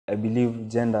I believe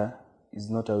gender is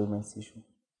not a women's issue.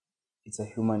 It's a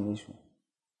human issue.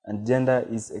 And gender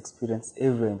is experienced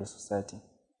everywhere in the society,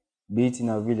 be it in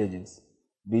our villages,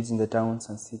 be it in the towns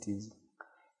and cities,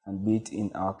 and be it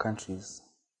in our countries.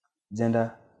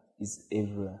 Gender is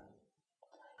everywhere.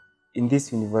 In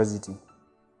this university,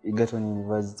 Egerton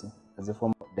University, as a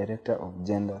former director of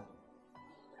gender,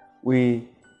 we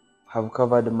have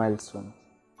covered milestones.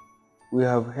 We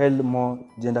have held more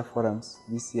gender forums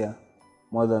this year,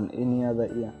 more than any other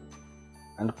year,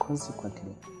 and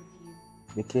consequently,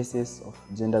 the cases of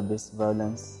gender-based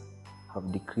violence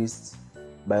have decreased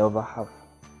by over half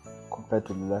compared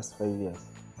to the last 5 years.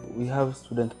 We have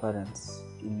student parents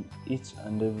in each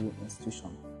and every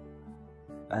institution,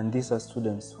 and these are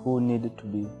students who need to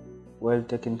be well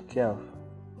taken care of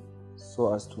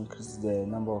so as to increase the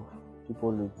number of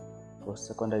people with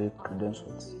post-secondary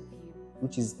credentials,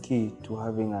 which is key to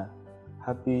having a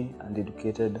happy and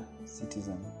educated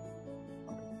citizen,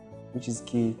 which is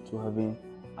key to having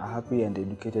a happy and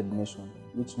educated nation,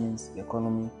 which means the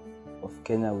economy of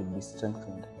Kenya will be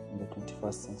strengthened in the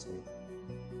 21st century.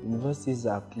 Universities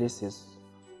are places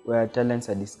where talents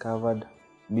are discovered,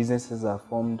 businesses are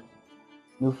formed,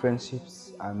 new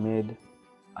friendships are made,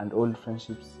 and old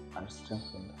friendships are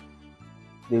strengthened.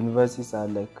 The universities are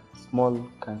like small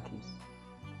countries.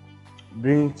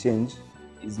 Bringing change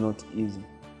is not easy.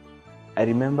 I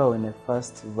remember when I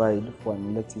first vied for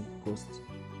an elective post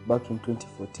back in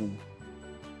 2014.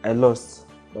 I lost,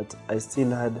 but I still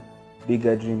had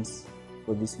bigger dreams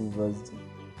for this university,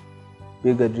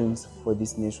 bigger dreams for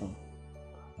this nation.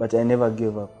 But I never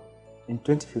gave up. In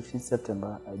 2015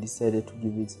 September, I decided to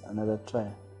give it another try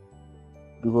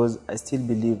because I still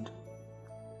believed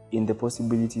in the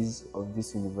possibilities of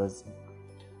this university.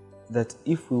 That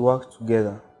if we work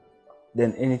together,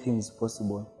 then anything is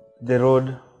possible. The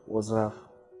road was rough,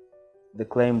 the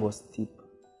climb was steep,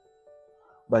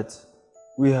 but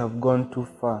we have gone too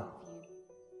far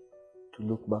to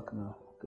look back now.